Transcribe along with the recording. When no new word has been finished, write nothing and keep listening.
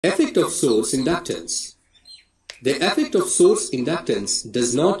Effect of source inductance. The effect of source inductance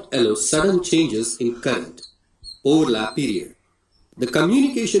does not allow sudden changes in current. Overlap period. The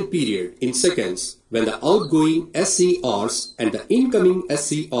communication period in seconds when the outgoing SCRs and the incoming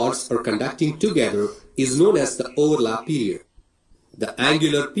SCRs are conducting together is known as the overlap period. The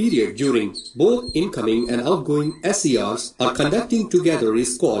angular period during both incoming and outgoing SCRs are conducting together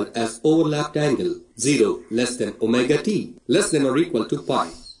is called as overlapped angle, 0 less than omega t less than or equal to pi.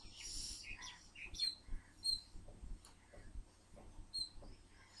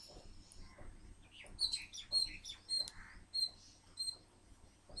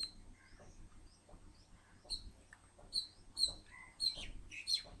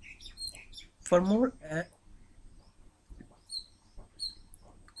 For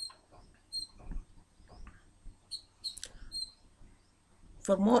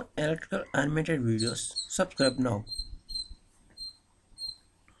more electrical animated videos, subscribe now.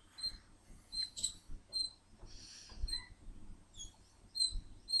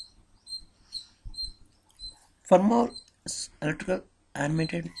 For more electrical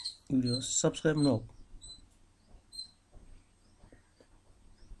animated videos, subscribe now.